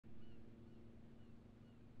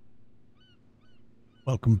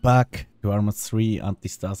Welcome back to Arma 3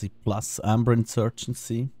 Antistasi Plus Amber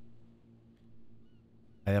Insurgency.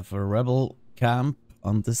 I have a rebel camp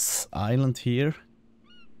on this island here.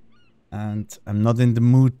 And I'm not in the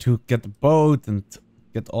mood to get a boat and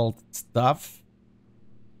get all that stuff.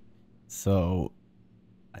 So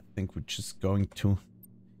I think we're just going to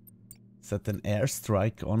set an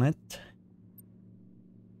airstrike on it.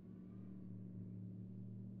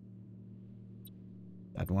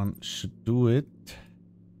 That one should do it.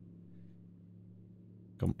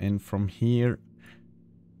 Come in from here.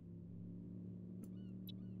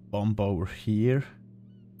 Bomb over here.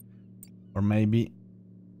 Or maybe...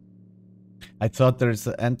 I thought there's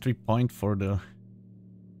an entry point for the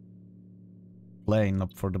plane,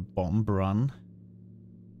 not for the bomb run.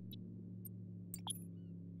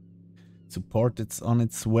 Support it's on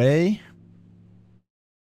its way.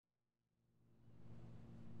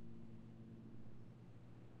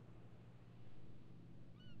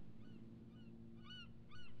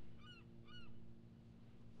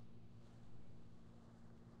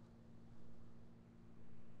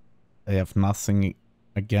 I have nothing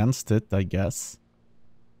against it, I guess.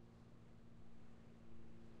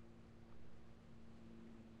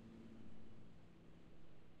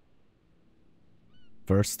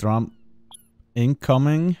 First drum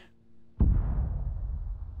incoming.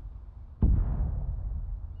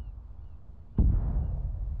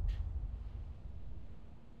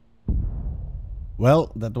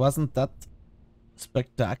 Well, that wasn't that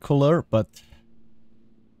spectacular, but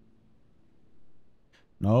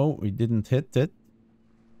no, we didn't hit it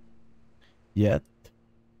yet.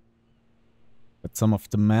 But some of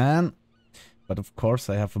the men. But of course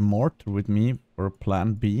I have a mortar with me for a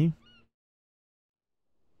plan B.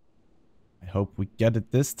 I hope we get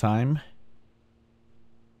it this time.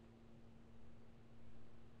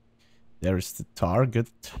 There is the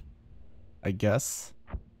target, I guess.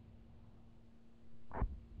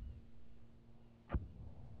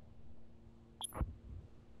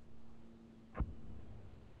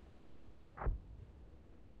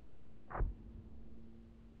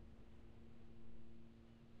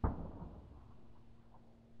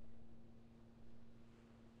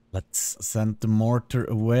 Let's send the mortar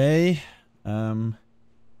away.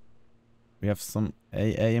 We have some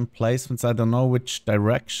AA emplacements. I don't know which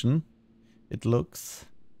direction it looks.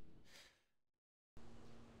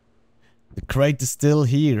 The crate is still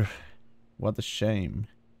here. What a shame.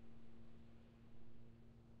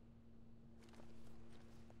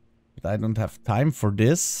 But I don't have time for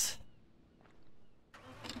this.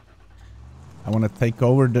 I want to take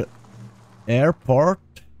over the airport.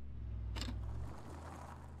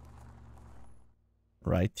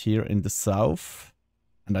 Right here in the south.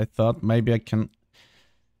 And I thought maybe I can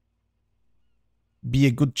be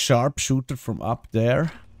a good sharpshooter from up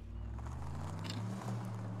there.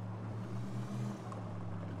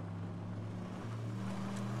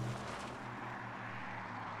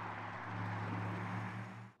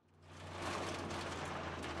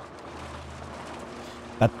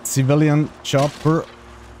 That civilian chopper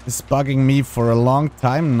is bugging me for a long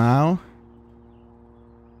time now.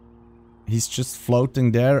 He's just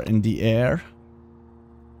floating there in the air.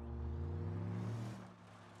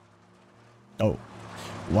 Oh,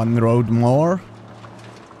 one road more.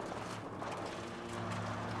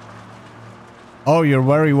 Oh, you're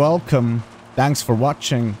very welcome. Thanks for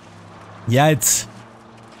watching. Yeah, it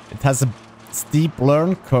has a steep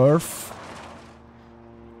learn curve.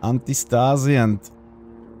 Antistasi, and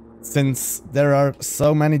since there are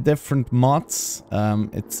so many different mods,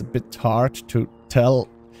 it's a bit hard to tell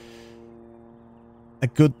a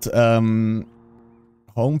good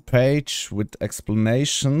homepage with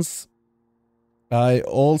explanations. I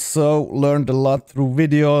also learned a lot through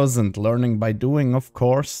videos and learning by doing, of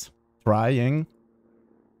course, trying.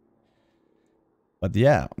 But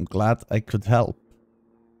yeah, I'm glad I could help.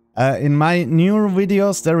 In my newer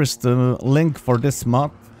videos, there is the link for this mod.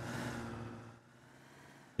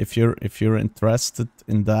 If you're interested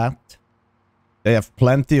in that, they have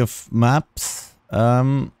plenty of maps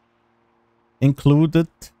included.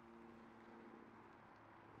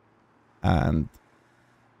 And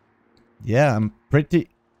yeah, I'm pretty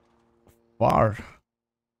far,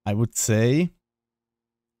 I would say.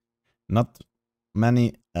 Not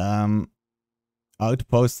many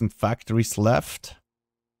outposts and factories left.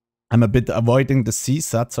 I'm a bit avoiding the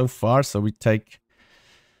CSAT so far, so we take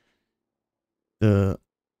the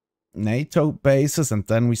NATO bases and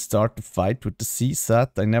then we start the fight with the CSAT.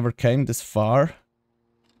 I never came this far.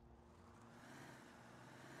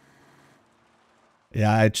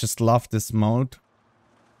 Yeah, I just love this mode.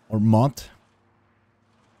 Or mod.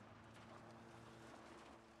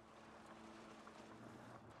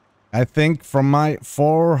 I think from my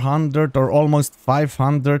 400 or almost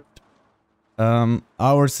 500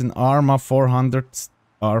 hours in Arma, 400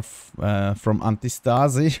 are from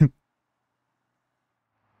Antistasi.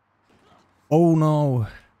 Oh no.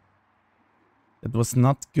 It was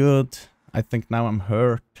not good. I think now I'm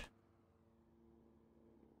hurt.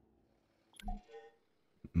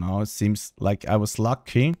 No, it seems like I was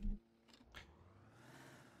lucky.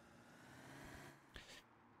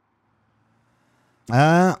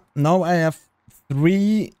 Now I have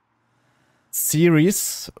 3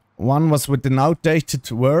 series. One was with an outdated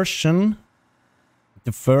version.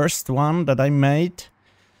 The first one that I made.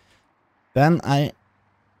 Then I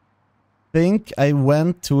think I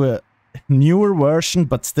went to a newer version,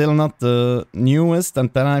 but still not the newest.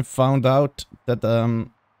 And then I found out that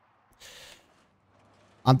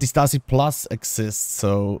Antistasi Plus exists.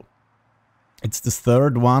 So it's the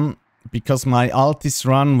third one. Because my Altis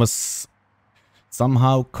run was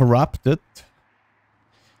somehow corrupted.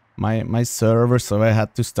 My server, so I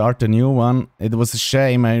had to start a new one. It was a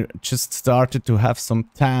shame. I just started to have some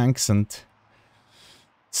tanks and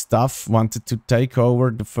stuff. Wanted to take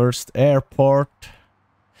over the first airport.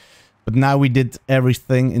 But now we did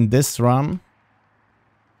everything in this run.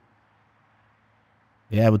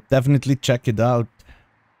 Yeah, I would definitely check it out.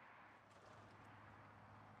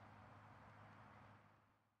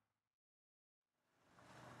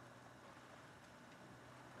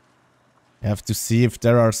 I have to see if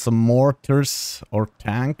there are some mortars or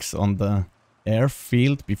tanks on the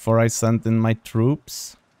airfield before I send in my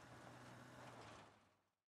troops.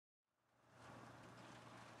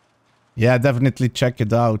 Yeah, definitely check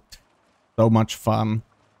it out. So much fun.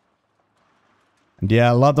 And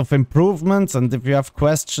yeah, a lot of improvements, and if you have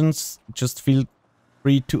questions, just feel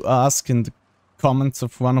free to ask in the comments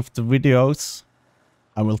of one of the videos.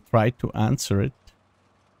 I will try to answer it.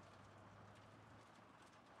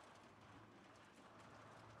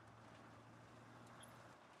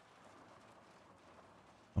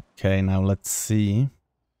 Okay, now let's see.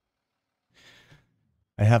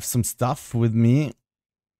 I have some stuff with me.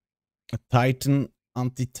 A Titan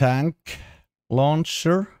anti-tank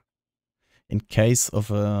launcher. In case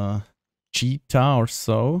of a cheetah or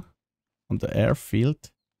so on the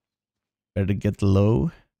airfield. Better get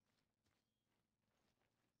low.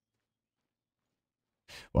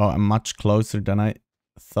 Wow, I'm much closer than I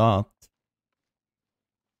thought.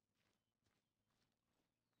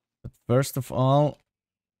 But first of all,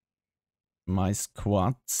 my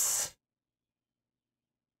squads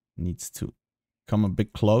needs to come a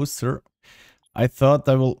bit closer. I thought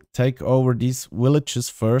I will take over these villages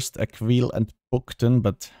first, Aquil and Bucton,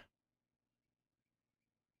 but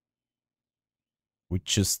we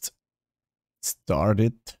just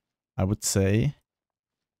started, I would say.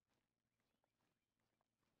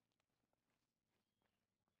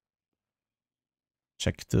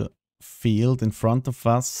 Check the field in front of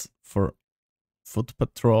us for foot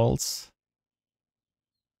patrols.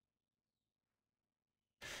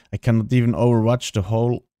 I cannot even overwatch the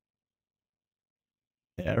whole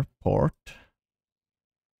airport.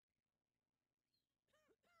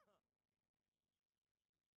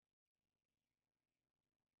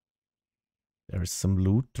 There is some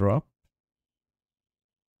loot drop.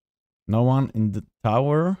 No one in the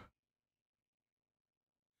tower.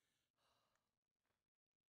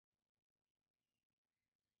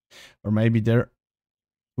 Or maybe they're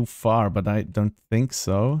too far, but I don't think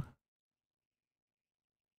so.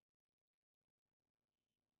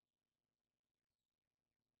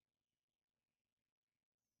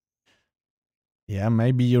 Yeah,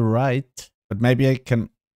 maybe you're right. But maybe I can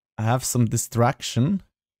have some distraction.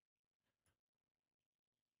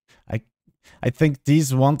 I think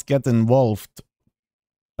these won't get involved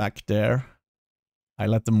back there. I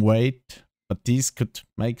let them wait. But these could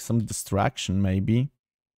make some distraction, maybe.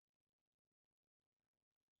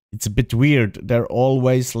 It's a bit weird. There are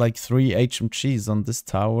always like 3 HMGs on this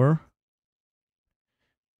tower.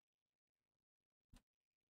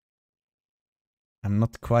 I'm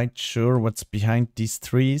not quite sure what's behind these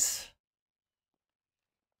trees.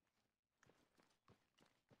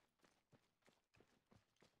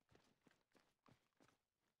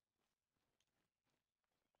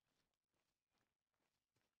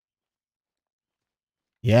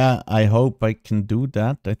 Yeah, I hope I can do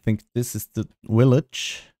that. I think this is the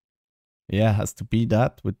village. Yeah, has to be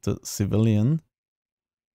that with the civilian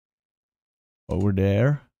over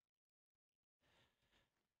there.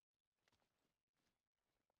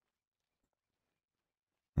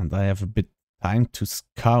 And I have a bit time to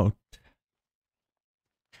scout.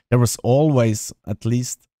 There was always at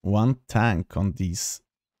least one tank on these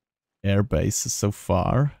air bases so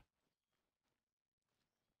far.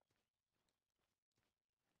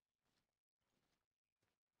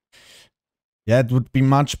 Yeah, it would be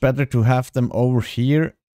much better to have them over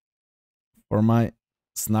here for my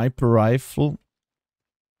sniper rifle.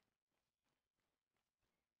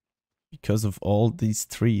 Because of all these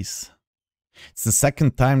trees. It's the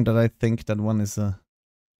second time that I think that one is a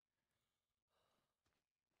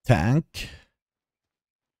tank.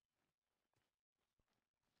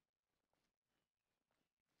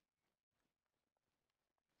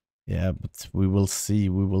 Yeah, but we will see.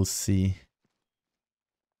 We will see.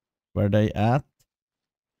 Where they at?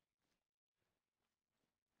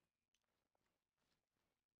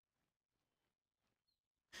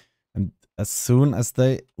 And as soon as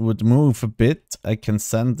they would move a bit, I can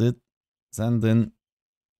send in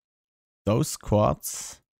those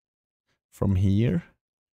squads from here.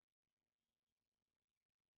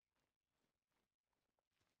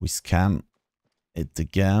 We scan it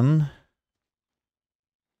again.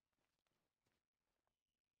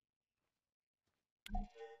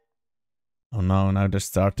 Oh no, now they're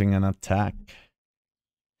starting an attack.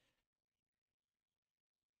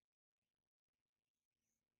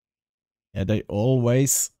 Yeah, they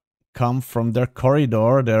always come from their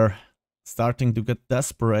corridor. They're starting to get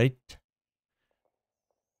desperate.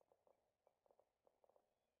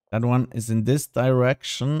 That one is in this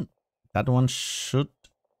direction. That one should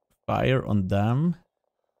fire on them.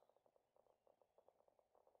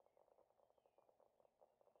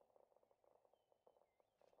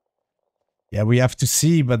 Yeah, we have to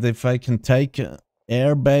see, but if I can take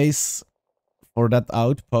air base for that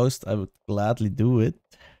outpost, I would gladly do it.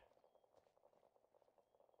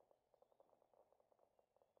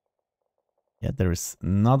 Yeah, there is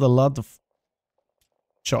not a lot of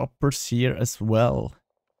choppers here as well.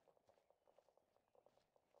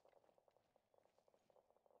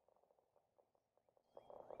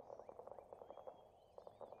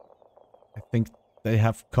 I think they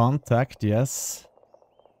have contact, yes.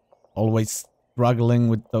 Always struggling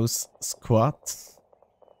with those squads.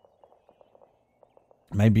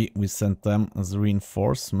 Maybe we send them as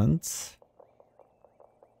reinforcements.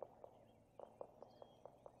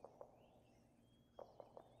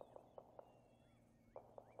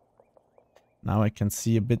 Now I can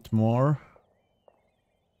see a bit more.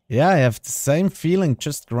 Yeah, I have the same feeling,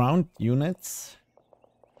 just ground units.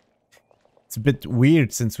 It's a bit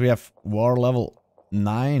weird since we have war level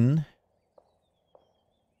 9.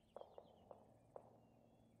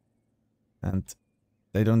 And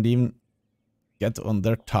they don't even get on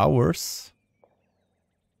their towers.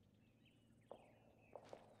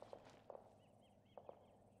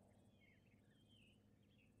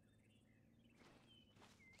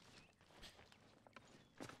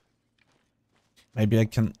 Maybe I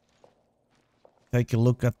can take a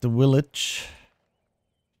look at the village.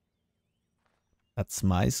 That's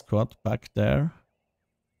my squad back there.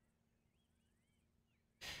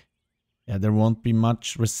 Yeah, there won't be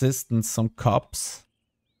much resistance, some cops.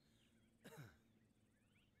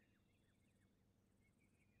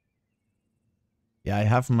 Yeah, I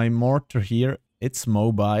have my mortar here. It's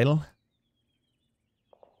mobile.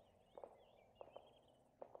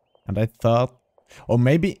 And I thought, or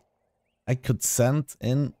maybe I could send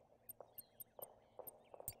in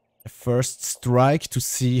a first strike to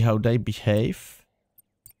see how they behave.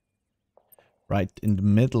 Right in the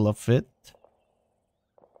middle of it.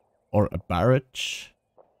 Or a barrage.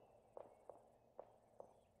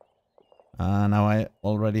 Now I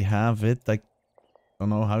already have it. I don't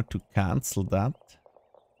know how to cancel that.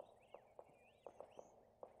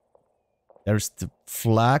 There's the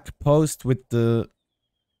flag post with the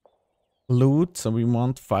loot, so we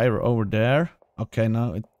won't fire over there. Okay,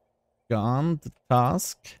 now it's gone, the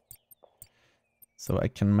task. So I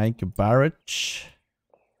can make a barrage.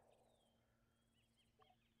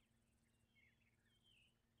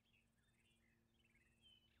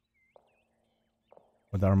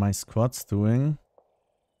 What are my squads doing?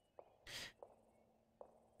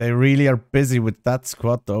 They really are busy with that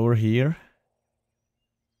squad over here.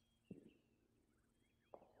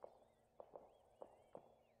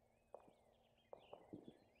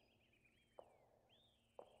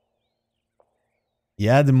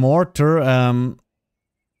 Yeah, the mortar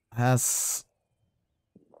has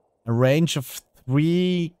a range of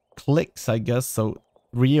 3 clicks, I guess. So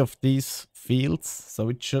 3 of these fields. So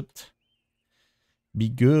it should be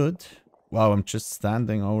good. Wow, I'm just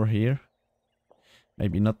standing over here.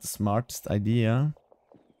 Maybe not the smartest idea.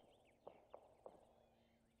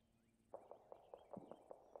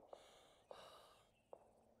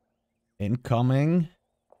 Incoming.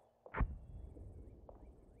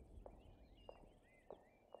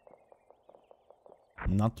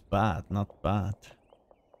 Not bad, not bad.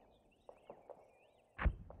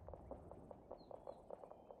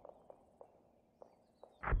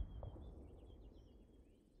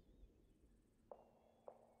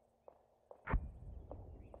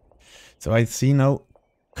 So I see no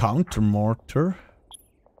counter mortar.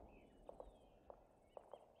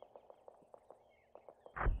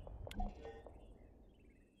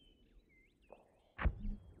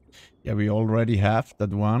 Yeah, we already have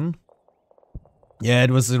that one. Yeah, it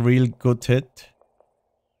was a real good hit.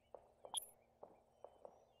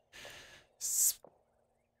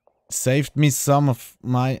 Saved me some of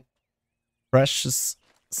my precious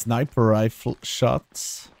sniper rifle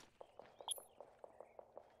shots.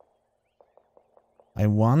 I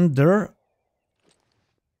wonder...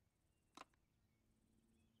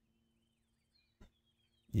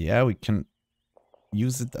 Yeah, we can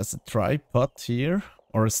use it as a tripod here.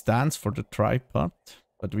 Or a stance for the tripod.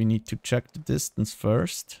 But we need to check the distance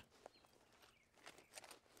first.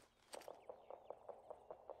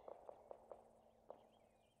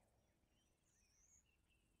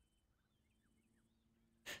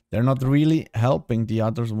 They're not really helping the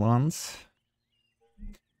other ones.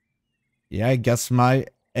 Yeah, I guess my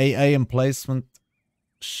AA emplacement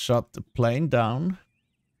shot the plane down.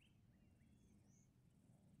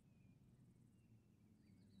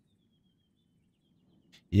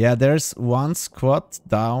 Yeah, there's one squad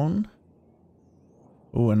down.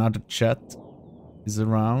 Oh, another jet is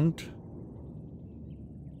around.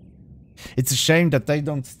 It's a shame that they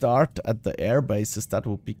don't start at the air bases. That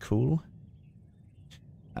would be cool.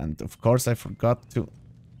 And of course I forgot to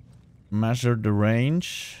measure the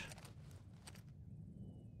range.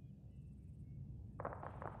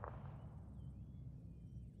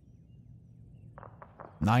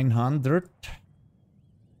 $900.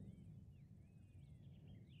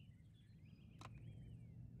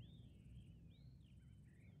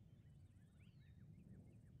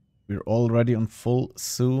 We're already on full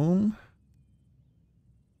zoom.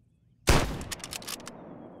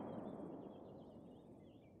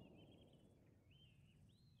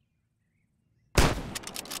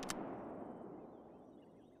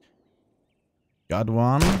 Got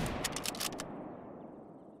one.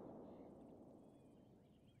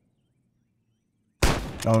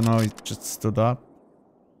 Oh no, it just stood up.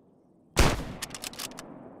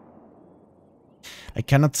 I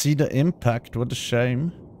cannot see the impact, what a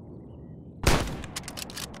shame.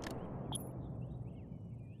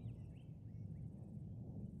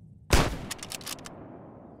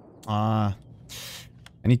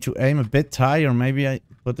 I need to aim a bit higher, maybe I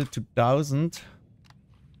put it to 1000.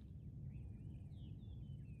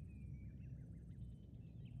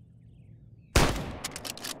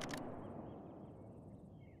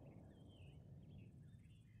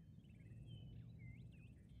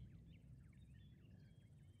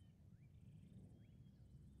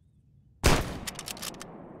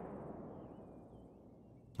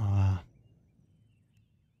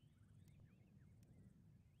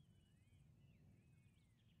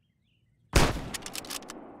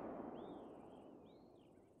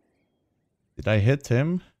 Did I hit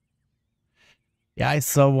him? Yeah, I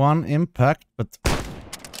saw one impact, but...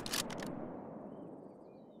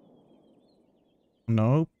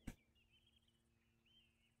 Nope.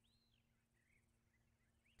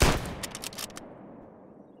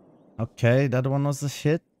 Okay, that one was a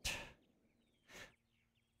hit.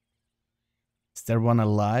 Is there one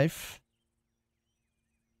alive?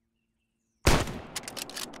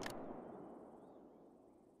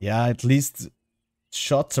 Yeah, at least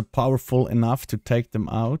shots are powerful enough to take them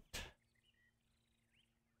out.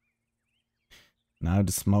 Now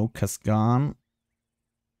the smoke has gone.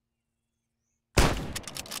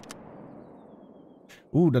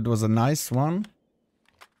 Ooh, that was a nice one.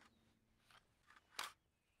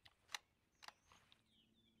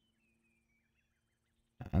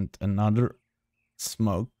 And another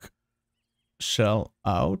smoke shell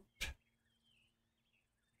out.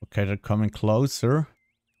 Okay, they're coming closer.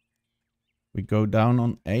 We go down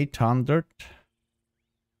on 800.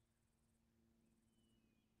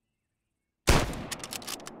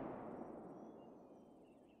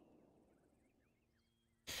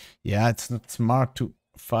 Yeah, it's not smart to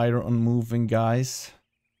fire on moving guys.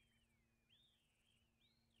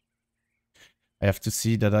 I have to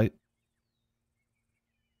see that I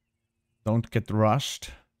don't get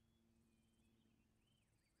rushed.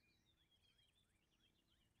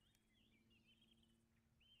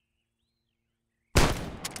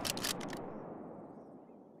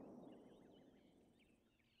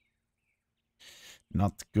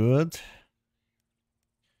 Not good.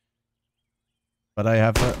 But I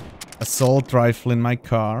have a assault rifle in my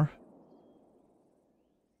car.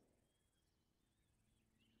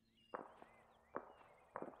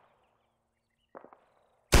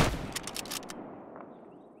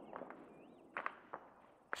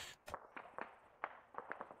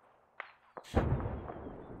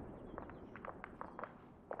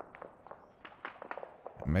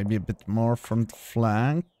 Maybe a bit more from the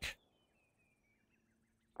flank.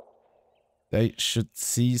 They should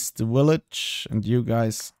seize the village, and you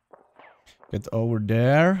guys get over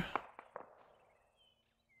there.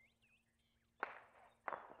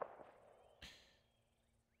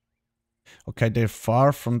 Okay, they're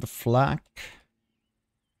far from the flag.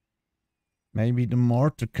 Maybe the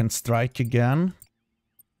mortar can strike again.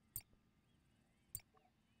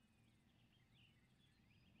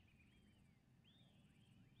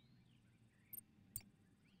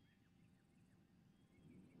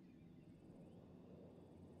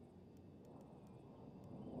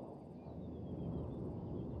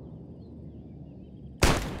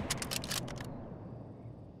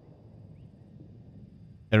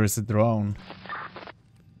 There is a drone.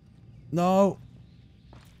 No.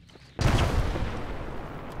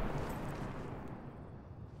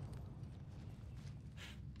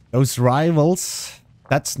 Those rivals,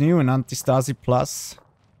 that's new in Antistasi Plus.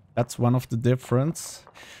 That's one of the difference.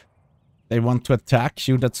 They want to attack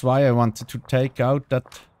you. That's why I wanted to take out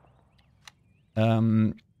that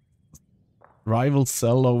rival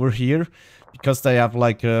cell over here. Because they have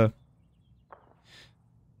like a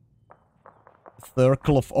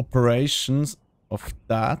circle of operations of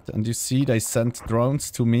that. And you see they sent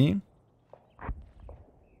drones to me.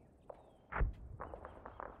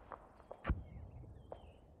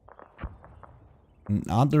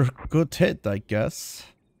 Another good hit, I guess.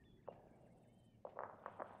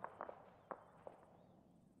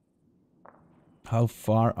 How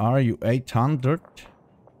far are you? 800?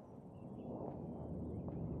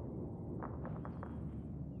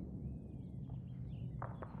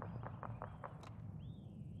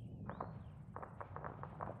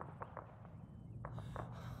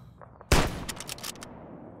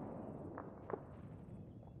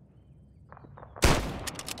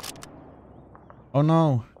 Oh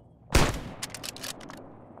no.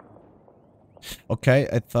 Okay,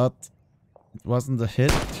 I thought it wasn't a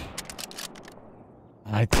hit.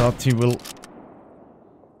 I thought he will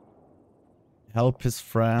help his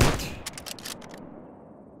friend.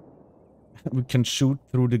 We can shoot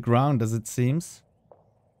through the ground, as it seems.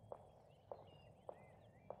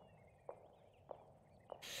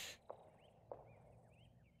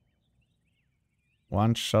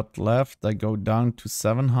 One shot left. I go down to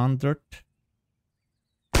 700.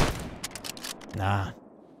 Nah.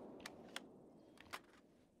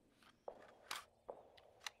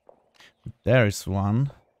 There is one.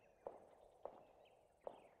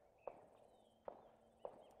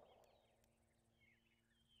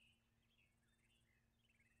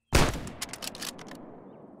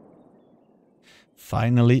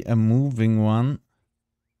 Finally, a moving one.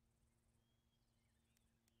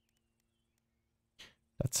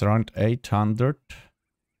 That's around 800.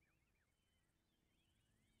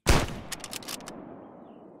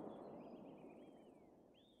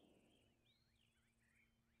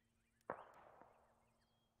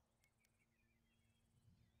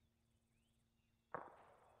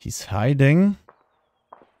 He's hiding.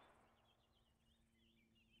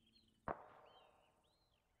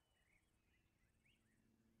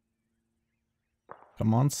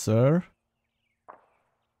 Come on, sir.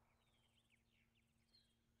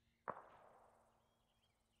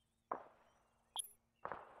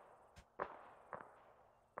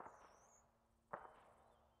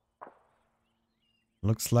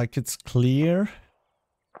 Looks like it's clear.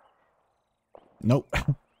 Nope.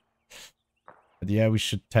 But yeah, we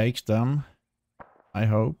should take them. I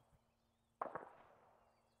hope.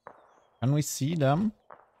 Can we see them?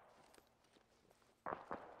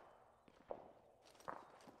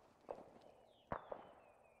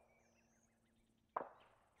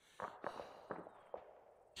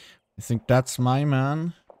 I think that's my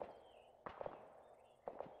man.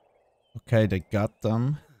 Okay, they got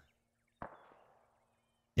them.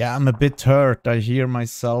 Yeah, I'm a bit hurt. I hear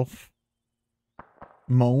myself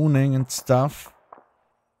moaning and stuff.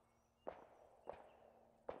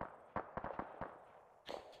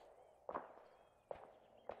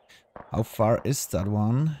 How far is that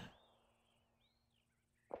one?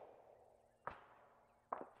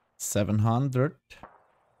 700.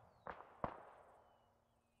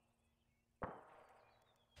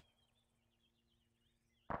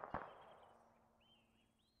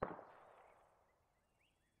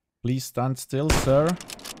 Please stand still, sir.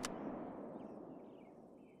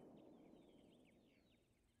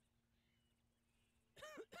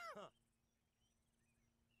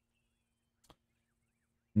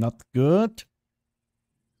 Not good.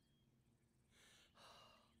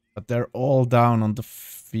 But they're all down on the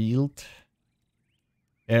field.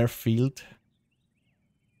 Airfield.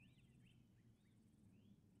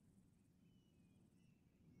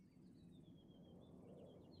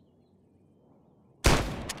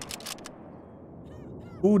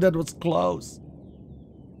 Ooh, that was close.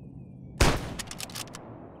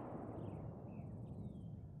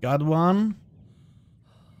 Got one.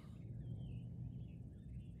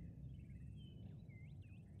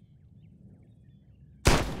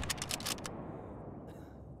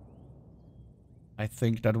 I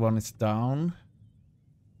think that one is down.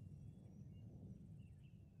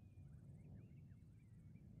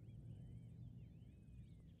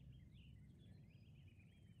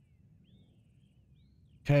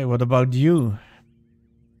 Okay, what about you?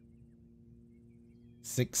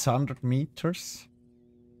 600 meters.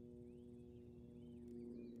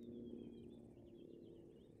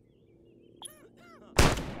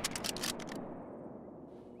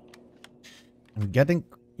 I'm getting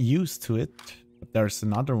used to it, but there's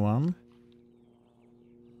another one.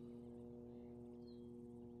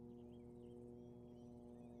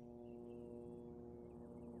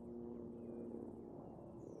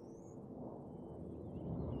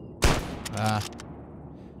 Ah.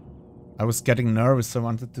 I was getting nervous. I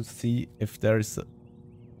wanted to see if there is a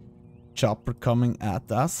chopper coming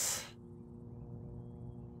at us.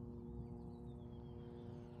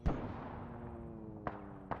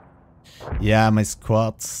 Yeah, my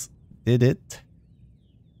squads did it.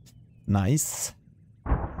 Nice.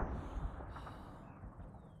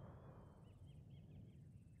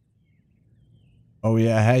 Oh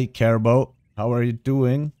yeah, hey Carbo, how are you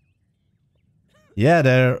doing? Yeah,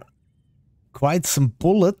 there are quite some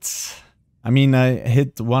bullets. I mean, I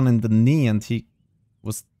hit one in the knee and he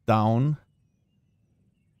was down.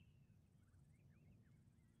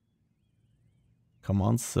 Come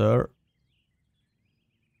on, sir.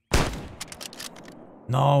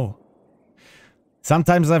 No.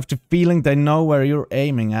 Sometimes I have the feeling they know where you're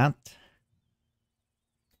aiming at.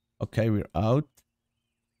 Okay, we're out.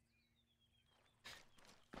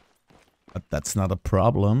 But that's not a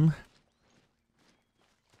problem.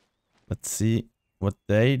 Let's see what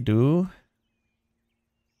they do.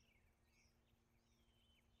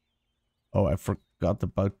 Oh, I forgot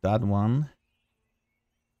about that one.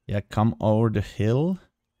 Yeah, come over the hill.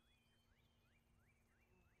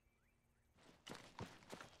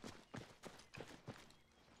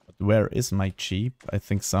 But where is my jeep? I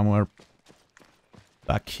think somewhere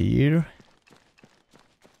back here.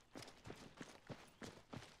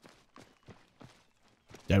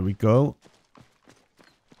 There we go.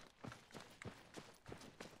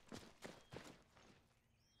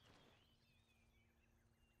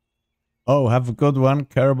 Oh, have a good one,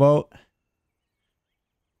 Carbo.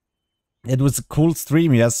 It was a cool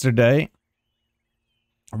stream yesterday.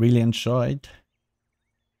 I really enjoyed.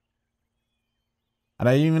 And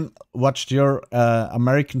I even watched your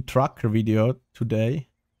American Trucker video today.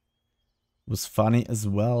 It was funny as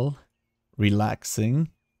well.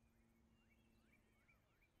 Relaxing.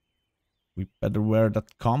 We better wear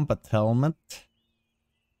that combat helmet.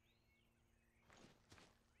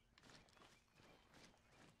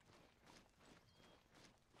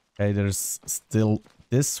 Okay, there's still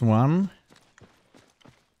this one.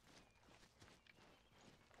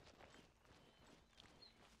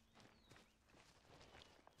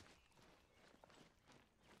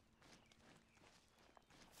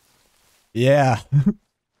 Yeah.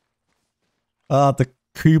 The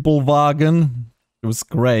Kübelwagen. It was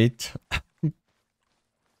great.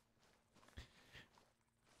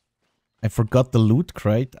 I forgot the loot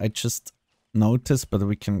crate. I just noticed, but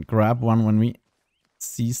we can grab one when we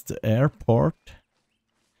seize the airport.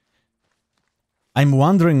 I'm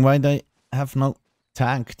wondering why they have no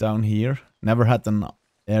tank down here. Never had an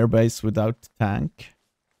airbase without tank.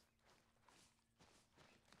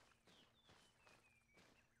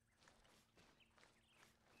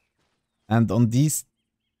 And on these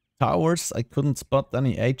towers, I couldn't spot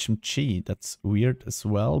any HMG. That's weird as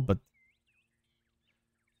well, but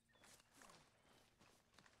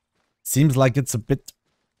seems like it's a bit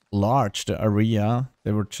large, the area.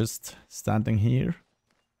 They were just standing here.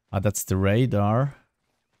 Ah, that's the radar.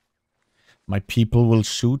 My people will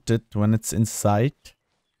shoot it when it's in sight.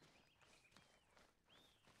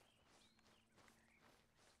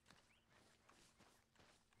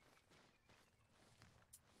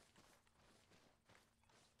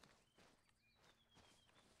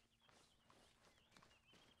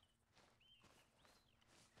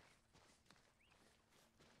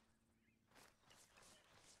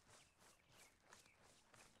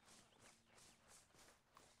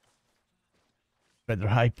 Better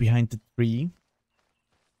hide behind the tree.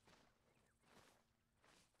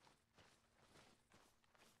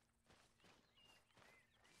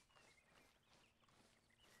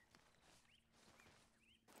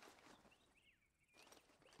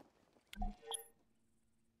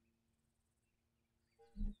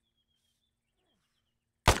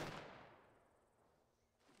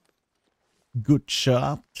 Good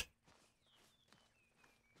shot.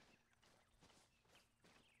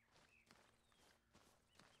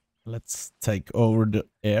 Let's take over the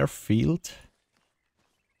airfield.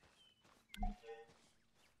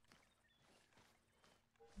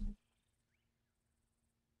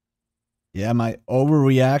 Yeah, my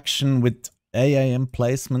overreaction with AAM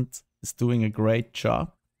placement is doing a great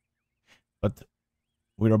job. But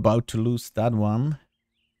we're about to lose that one.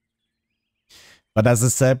 But as I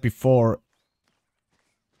said before,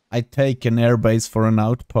 I take an airbase for an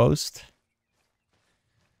outpost.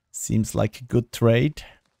 Seems like a good trade.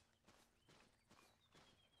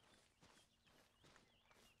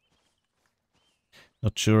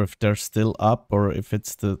 Not sure if they're still up or if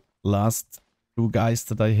it's the last two guys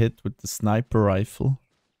that I hit with the sniper rifle.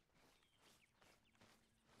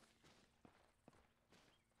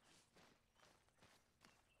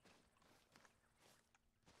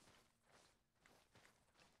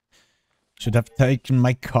 Should have taken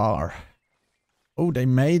my car. Oh, they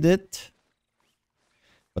made it.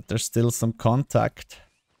 But there's still some contact.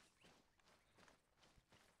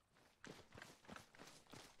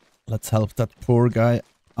 Let's help that poor guy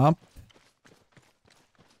up.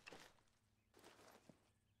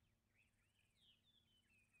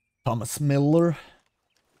 Thomas Miller.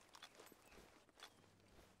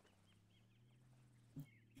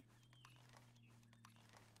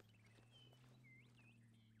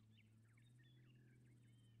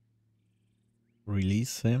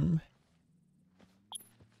 Release him.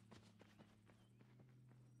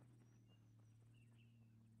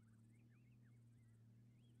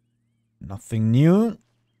 Nothing new.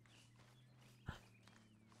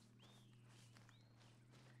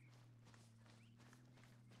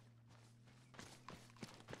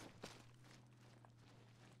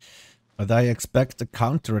 But I expect a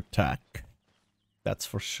counterattack. That's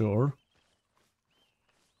for sure.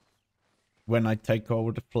 When I take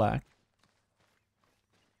over the flag.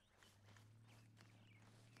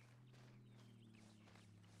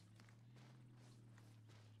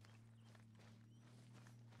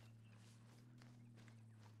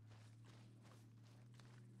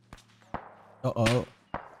 Uh-oh.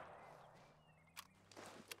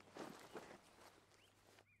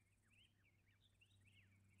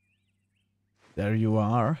 There you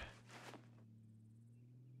are.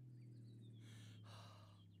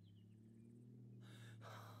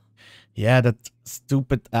 Yeah, that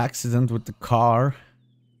stupid accident with the car.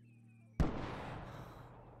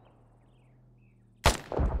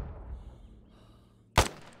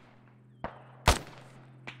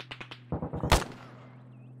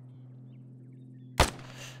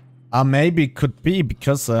 Maybe it could be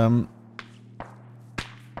because I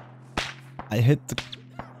hit the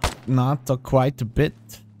NATO quite a bit.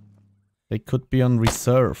 They could be on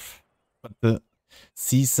reserve. But the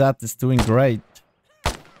CSAT is doing great.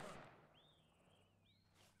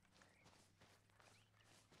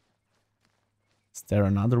 Is there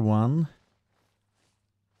another one?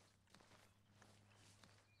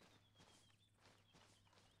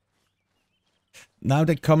 Now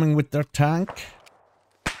they're coming with their tank.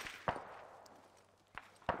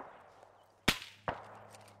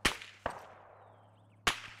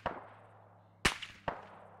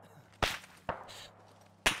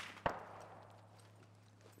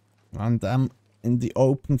 And I'm in the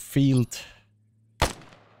open field.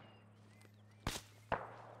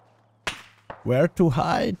 Where to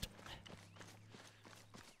hide?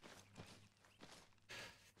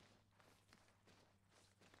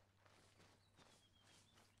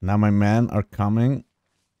 Now my men are coming.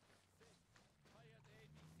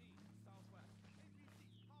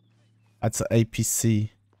 That's an APC.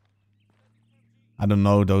 I don't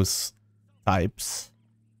know those types.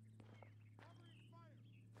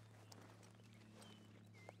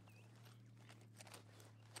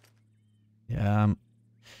 Yeah, I'm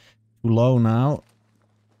too low now,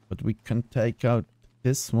 but we can take out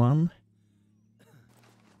this one.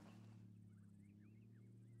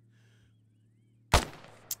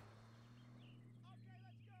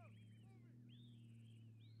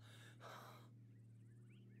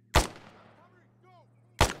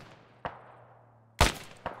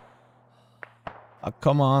 Oh,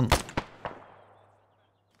 come on.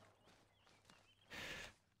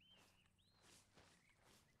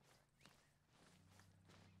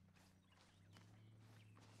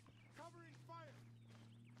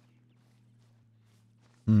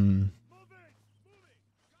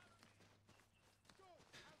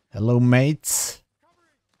 Hello, mates.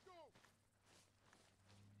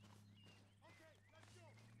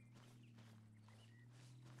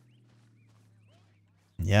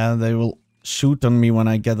 Yeah, they will shoot on me when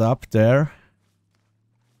I get up there.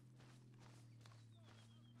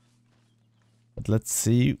 But let's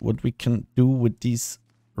see what we can do with these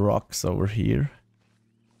rocks over here.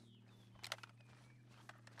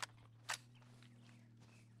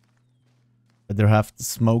 Better have the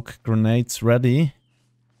smoke grenades ready.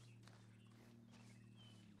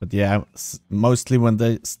 But yeah, mostly when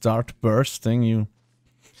they start bursting, you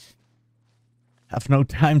have no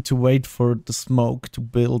time to wait for the smoke to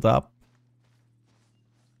build up.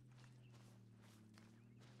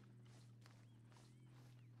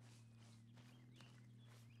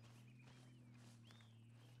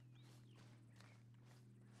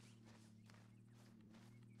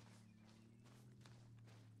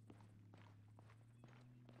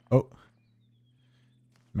 Oh.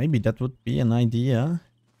 Maybe that would be an idea.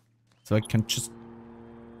 So I can just...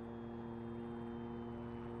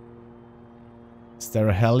 Is there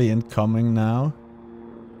a heli incoming now?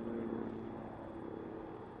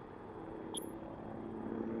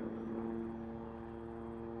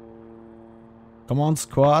 Come on,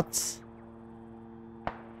 squads.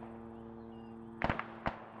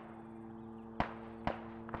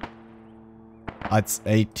 Ah, it's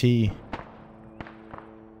AT.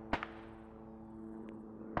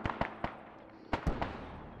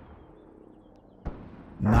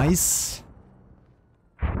 Nice.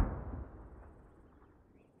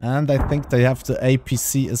 And I think they have the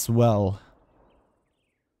APC as well.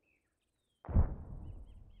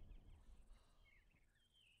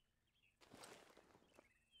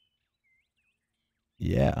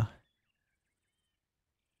 Yeah.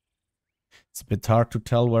 It's a bit hard to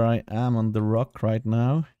tell where I am on the rock right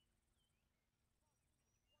now.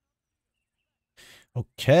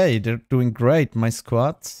 Okay, they're doing great, my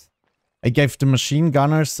squads. I gave the machine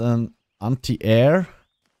gunners an anti-air.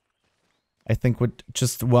 I think with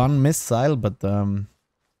just one missile, but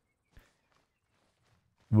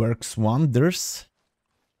works wonders.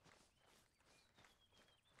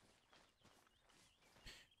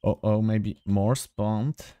 Uh-oh, maybe more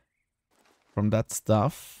spawned from that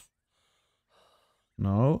stuff.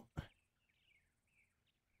 No.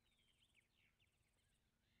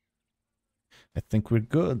 I think we're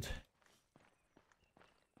good.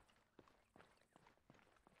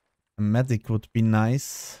 A medic would be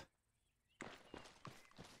nice.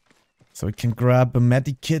 So I can grab a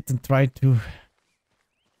medikit and try to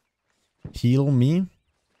heal me.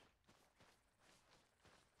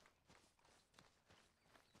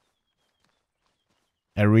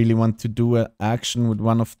 I really want to do an action with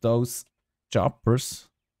one of those choppers.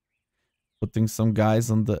 Putting some guys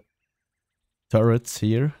on the turrets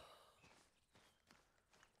here.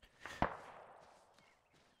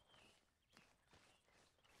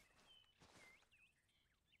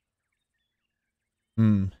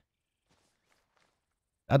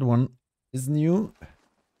 That one is new.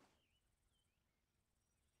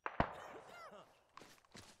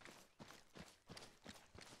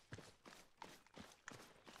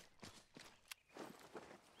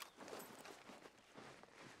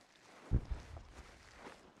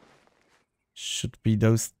 Should be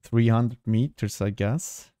those 300 meters, I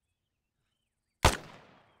guess.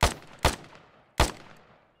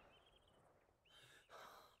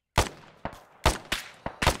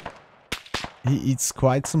 He eats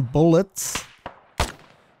quite some bullets.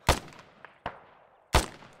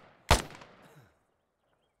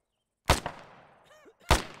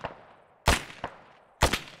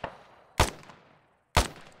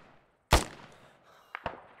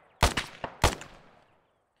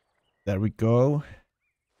 There we go.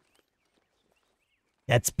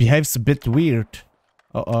 That behaves a bit weird.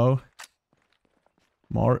 Uh-oh.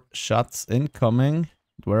 More shots incoming.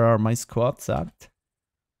 Where are my squads at?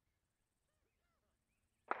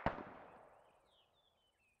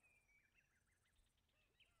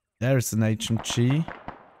 There's an HMG.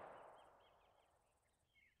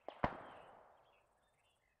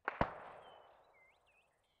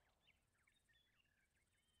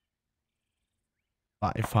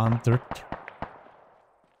 $500.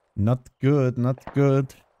 Not good, not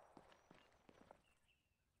good.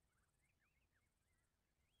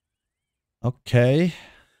 Okay.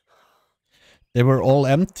 They were all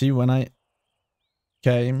empty when I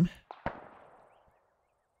came.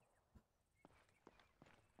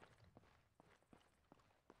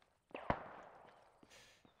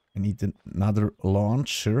 I need another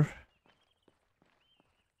launcher.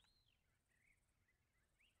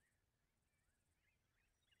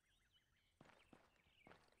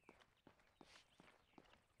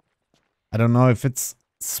 I don't know if it's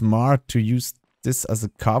smart to use this as a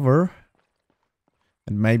cover.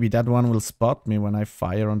 And maybe that one will spot me when I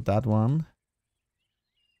fire on that one.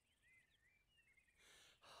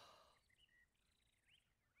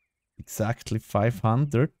 Exactly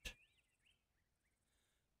 500.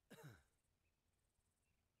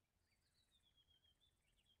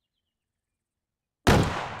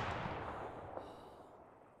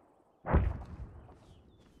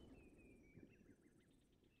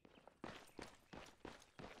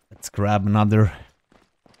 grab another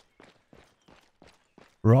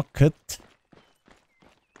rocket.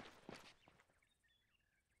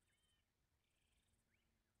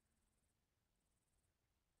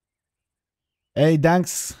 Hey,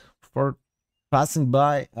 thanks for passing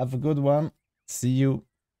by. Have a good one. See you.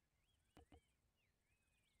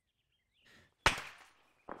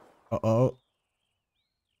 Uh-oh.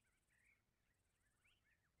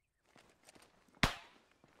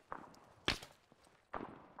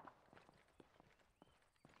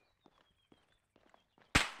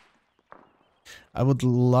 I would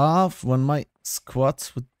love when my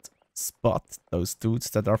squads would spot those dudes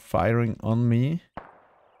that are firing on me.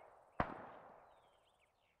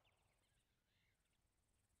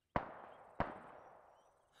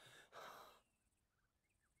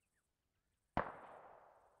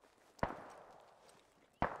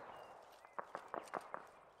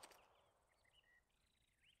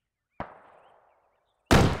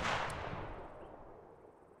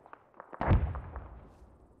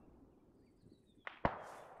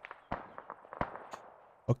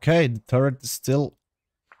 Okay, the turret is still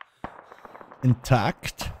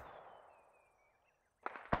intact.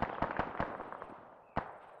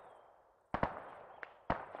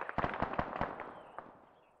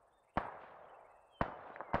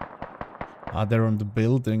 Ah, they're on the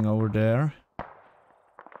building over there.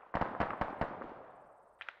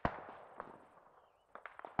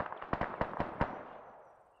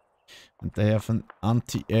 And they have an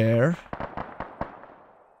anti-air.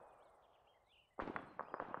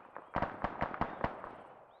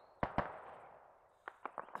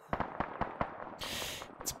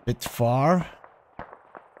 It's a bit far.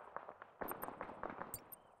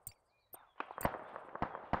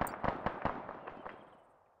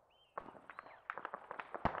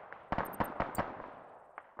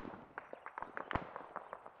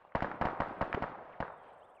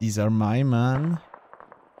 These are my men.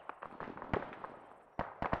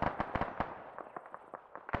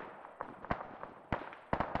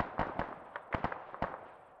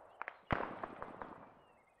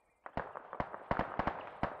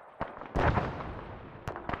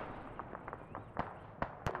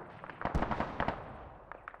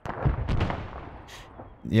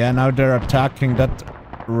 Yeah, now they're attacking that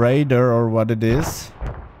raider or what it is.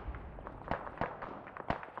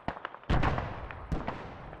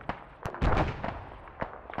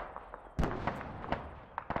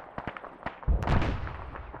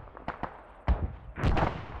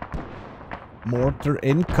 Mortar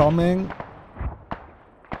incoming.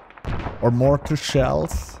 Or mortar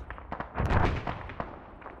shells.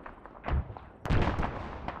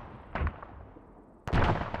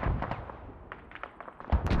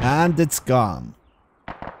 And it's gone.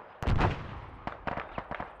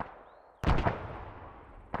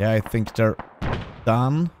 Yeah, I think they're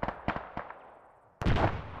done.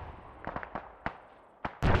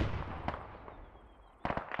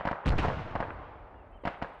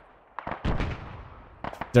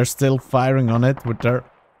 They're still firing on it with their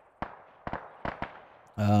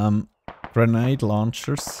grenade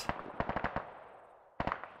launchers.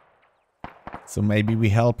 So maybe we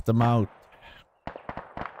help them out.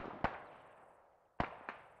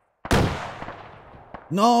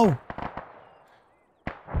 No!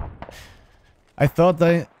 I thought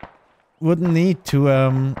I wouldn't need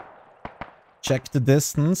to check the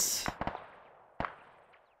distance.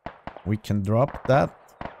 We can drop that.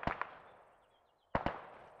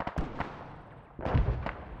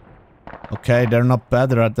 Okay, they're not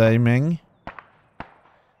better at aiming.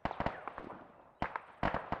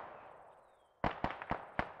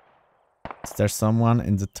 Is there someone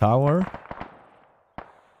in the tower?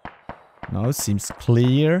 No, seems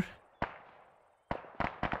clear.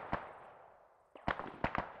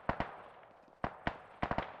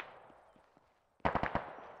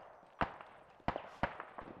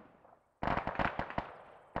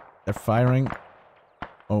 They're firing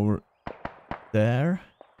over there.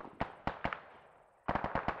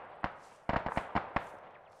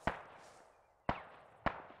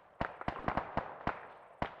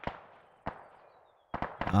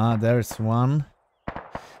 Ah, there's one.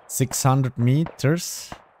 600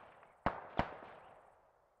 meters.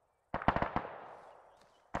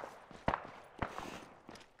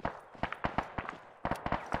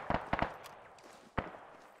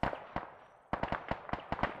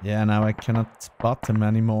 Yeah, now I cannot spot him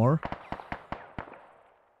anymore.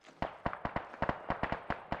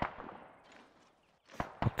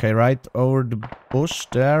 Okay, right over the bush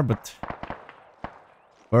there, but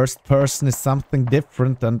first person is something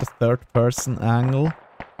different than the third person angle.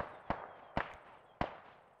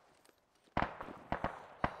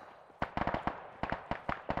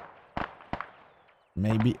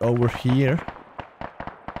 maybe over here.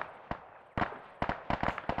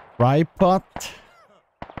 Tripod.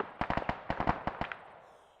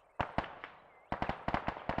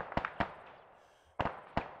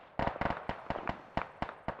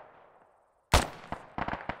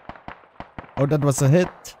 Oh, that was a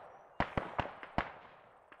hit.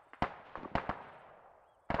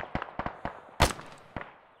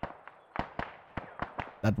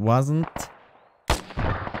 That wasn't.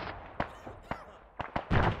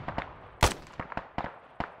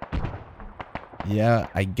 Yeah,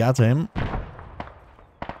 I got him.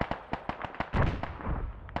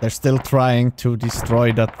 They're still trying to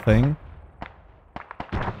destroy that thing.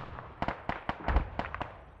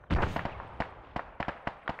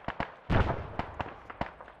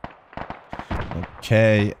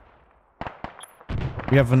 Okay.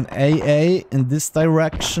 We have an AA in this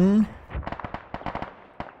direction.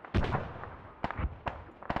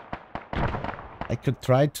 I could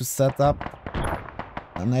try to set up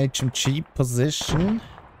an HMG position.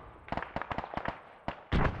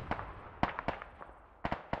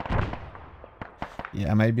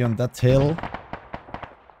 Yeah, maybe on that hill.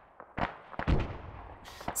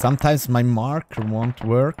 Sometimes my marker won't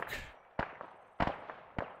work.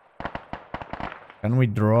 Can we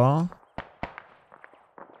draw?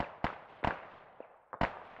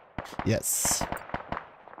 Yes.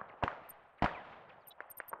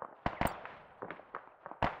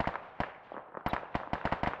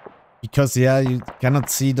 Because, yeah, you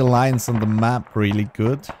cannot see the lines on the map really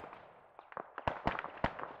good.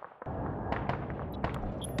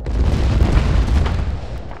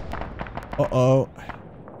 Uh-oh.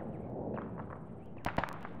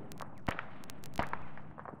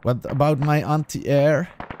 What about my anti-air?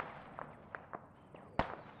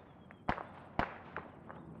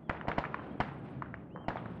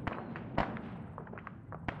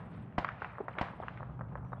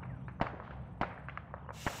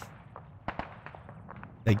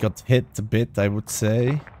 They got hit a bit, I would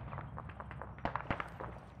say.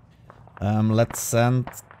 Let's send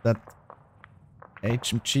that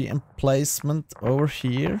HMG emplacement over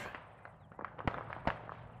here.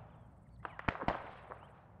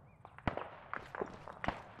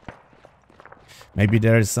 Maybe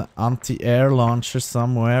there's an anti-air launcher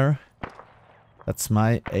somewhere. That's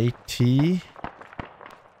my AT.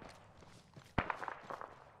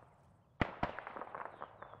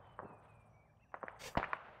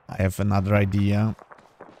 I have another idea.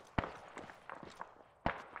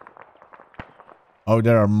 Oh,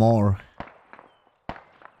 there are more.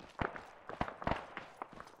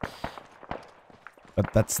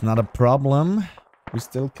 But that's not a problem. We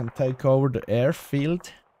still can take over the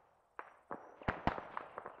airfield.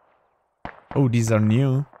 Oh, these are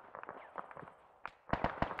new.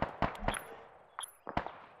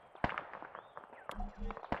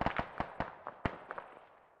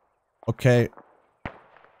 Okay.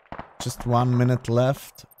 Just 1 minute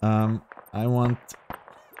left. I want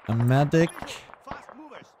a medic. Fast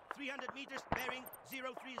movers, 300 meters, bearing 030.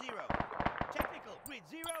 Technical, grid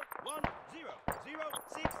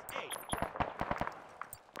 010068.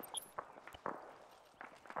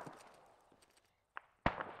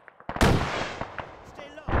 Stay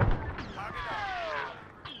low. Target on.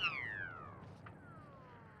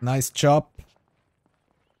 Nice job.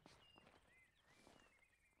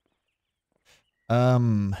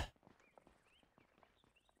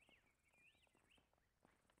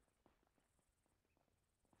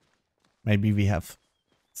 Maybe we have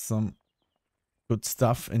some good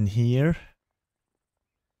stuff in here.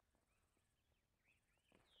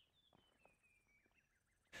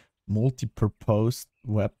 Multi-purpose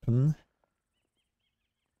weapon.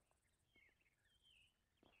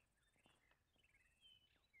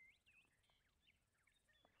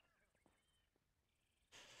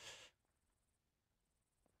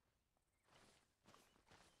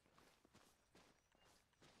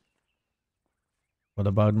 What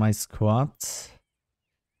about my squads?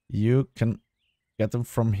 You can get them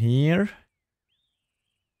from here.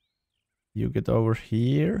 You get over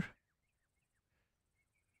here.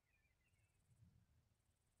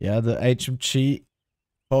 Yeah, the HMG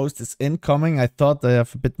post is incoming. I thought I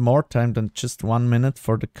have a bit more time than just 1 minute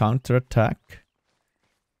for the counterattack.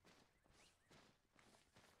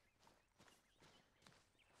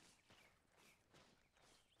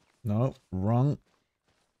 No, wrong.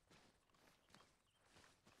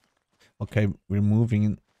 Okay, we're moving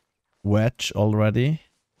in wedge already.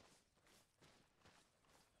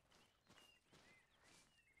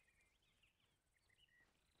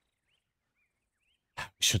 We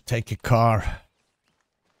should take a car.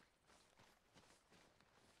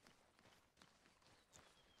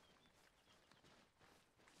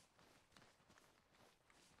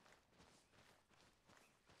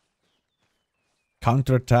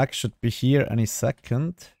 counterattack should be here any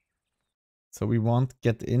second. So we won't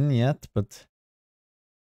get in yet, but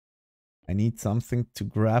I need something to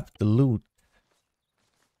grab the loot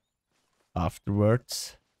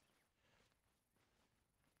afterwards.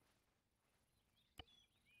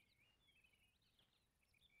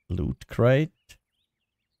 Loot crate.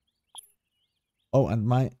 Oh, and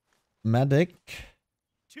my medic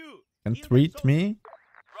can treat me.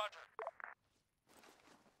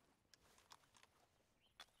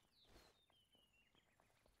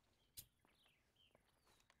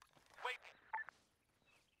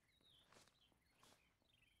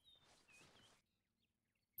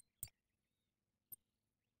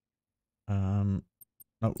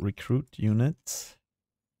 No, recruit units.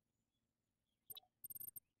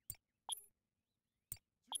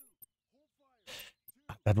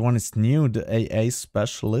 That one is new, the AA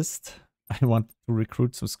specialist. I want to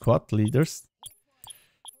recruit some squad leaders.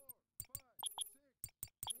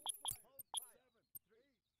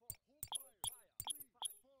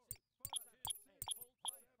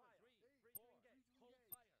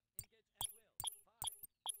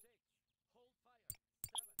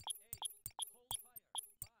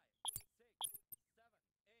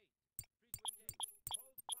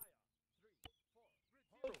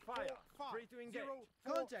 Free to engage.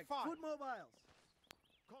 Contact. Foot mobiles.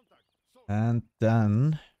 And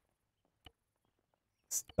then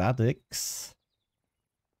statics.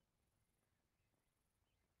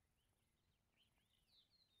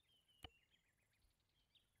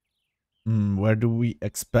 Where do we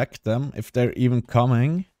expect them, if they're even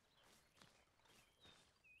coming?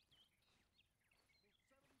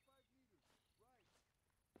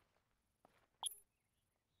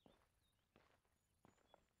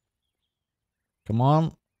 Come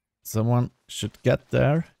on, someone should get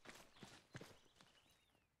there.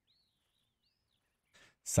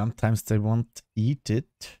 Sometimes they won't eat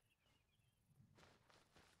it.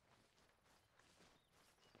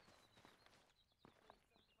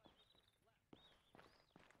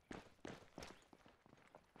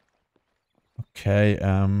 Okay,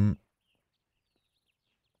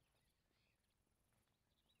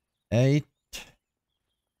 8.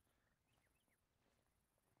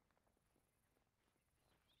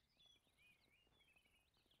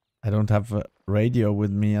 I don't have a radio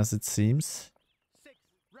with me, as it seems. 6.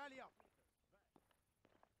 Rally up.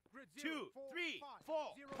 2, 3, 4,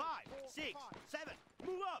 5, 6, 7.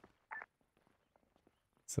 Move up.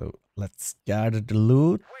 So let's gather the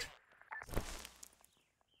loot.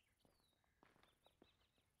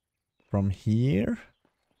 From here.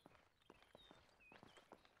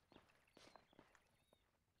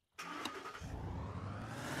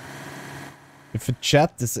 If a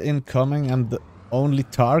chat is incoming and the only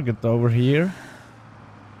target over here.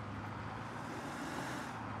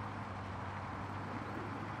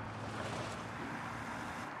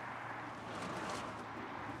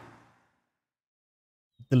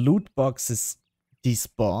 The loot box is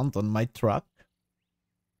despawned on my truck.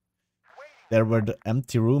 There where the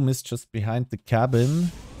empty room is, just behind the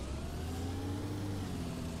cabin.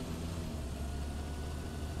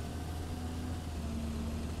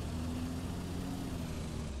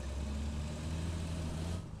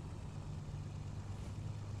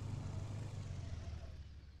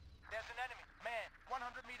 There's an enemy. Man,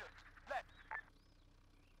 100 meters. Left.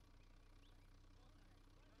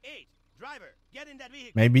 8. Driver, get in that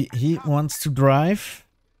vehicle. Maybe he wants to drive.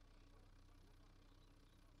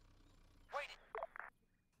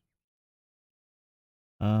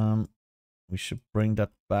 We should bring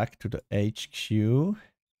that back to the HQ. 8.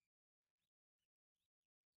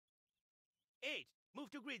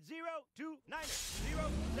 Move to grid 0, 2, 9,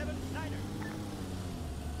 0, 7, 9.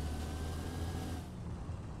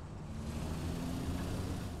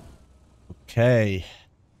 Okay.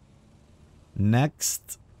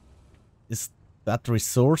 Next is that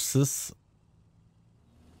resources.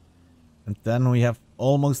 And then we have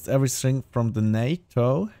almost everything from the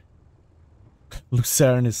NATO.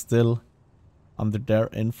 Lucerne is still under their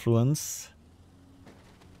influence.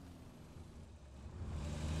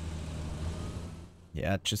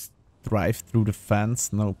 Yeah, just drive through the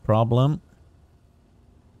fence, no problem.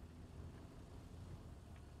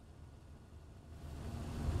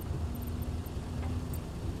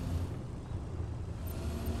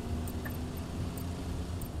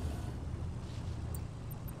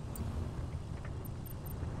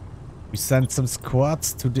 We sent some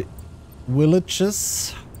squads to the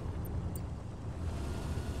villages.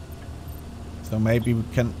 So maybe we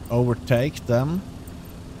can overtake them.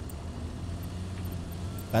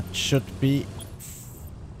 That should be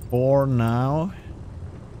 4 now.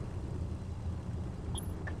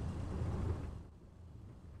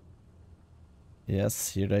 Yes,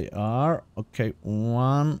 here they are. Okay,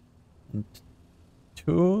 1 and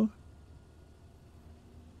 2.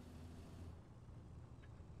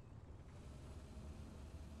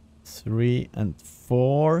 Three and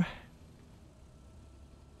 4.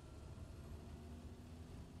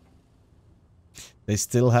 They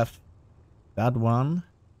still have that one.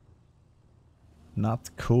 Not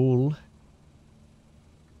cool.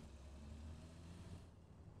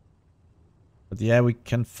 But yeah, we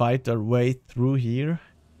can fight our way through here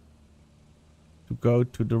to go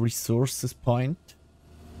to the resources point.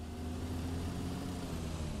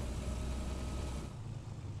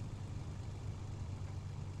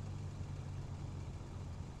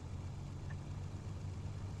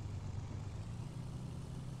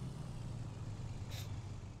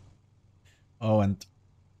 Oh, and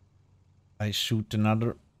I shoot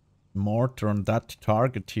another mortar on that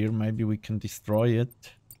target here. Maybe we can destroy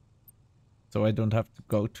it. So I don't have to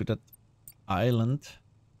go to that island.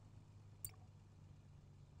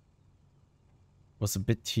 Was a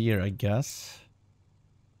bit here, I guess.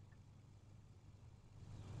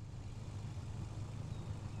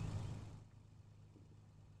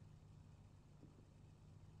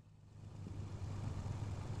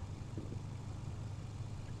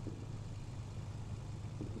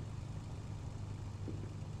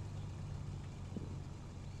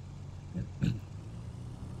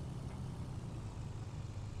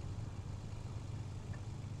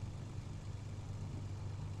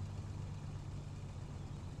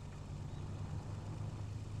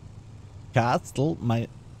 Castle, my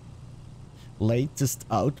latest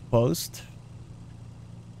outpost.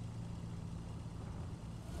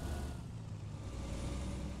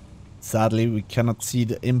 Sadly, we cannot see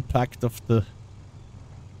the impact of the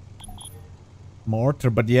mortar,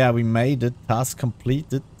 but yeah, we made it. Task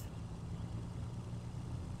completed.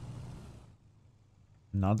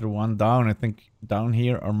 Another one down. I think down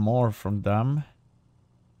here are more from them.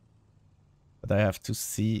 But I have to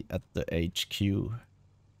see at the HQ.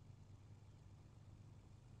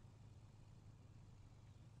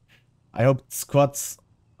 I hope the squads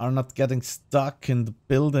are not getting stuck in the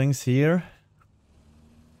buildings here.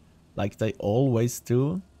 Like they always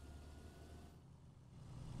do.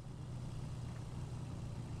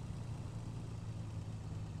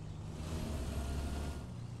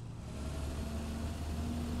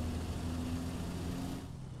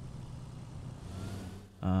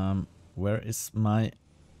 Where is my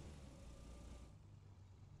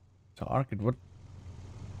target? What?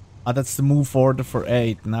 Ah, that's the move order for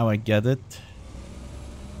 8. Now I get it.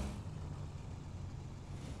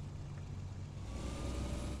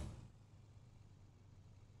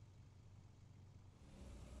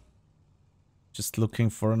 Just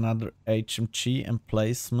looking for another HMG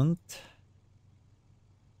emplacement.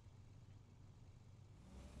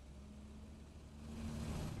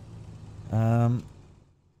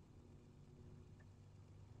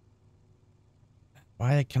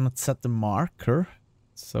 Why I cannot set the marker?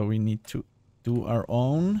 So we need to do our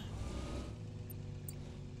own.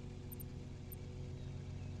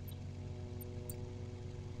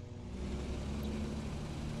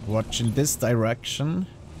 Watch in this direction.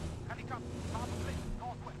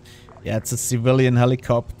 Yeah, it's a civilian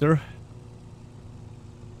helicopter.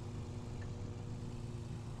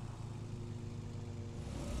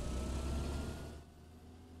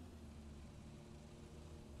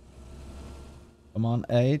 Come on,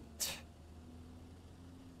 8.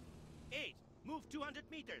 8, move 200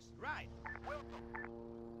 meters, right.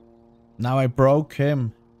 Now I broke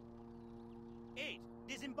him. 8,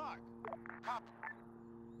 disembark.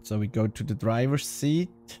 So we go to the driver's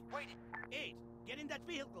seat. 8, get in that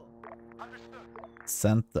vehicle. Understood.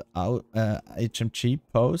 Send the HMG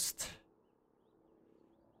post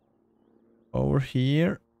over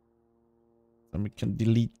here. Then we can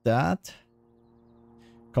delete that.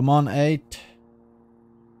 Come on, 8.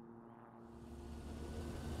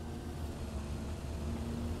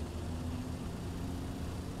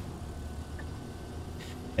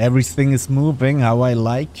 Everything is moving how I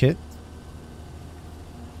like it.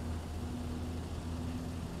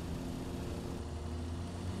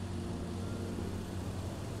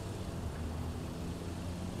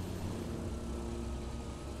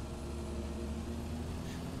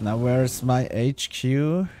 Now where's my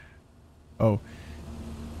HQ? Oh.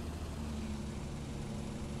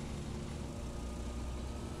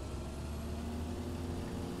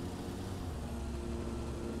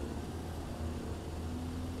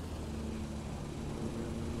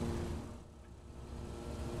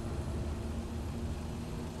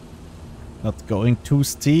 Not going too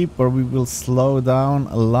steep or we will slow down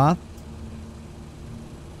a lot.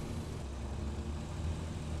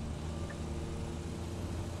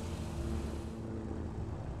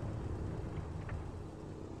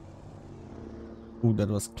 Ooh, that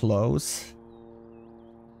was close.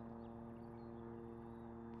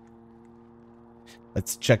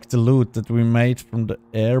 Let's check the loot that we made from the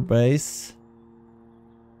airbase.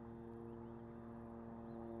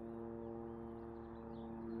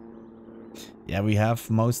 Yeah, we have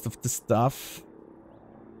most of the stuff.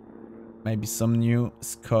 Maybe some new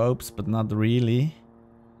scopes, but not really.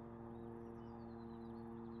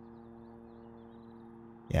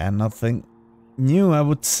 Yeah, nothing new, I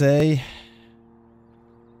would say.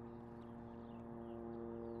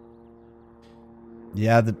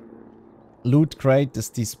 Yeah, the loot crate is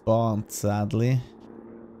despawned, sadly.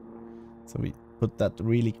 So we put that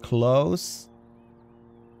really close.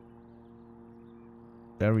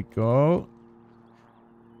 There we go.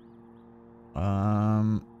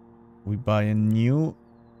 We buy a new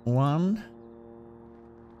one.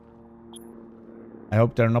 I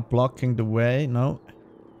hope they're not blocking the way. No.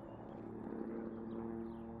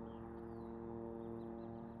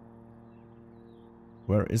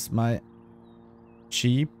 Where is my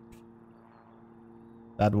Jeep?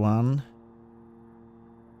 That one.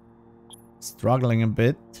 Struggling a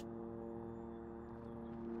bit.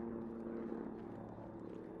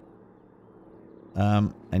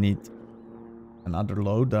 I need another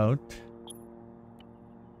loadout.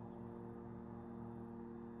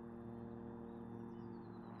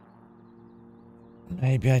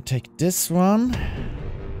 Maybe I take this one.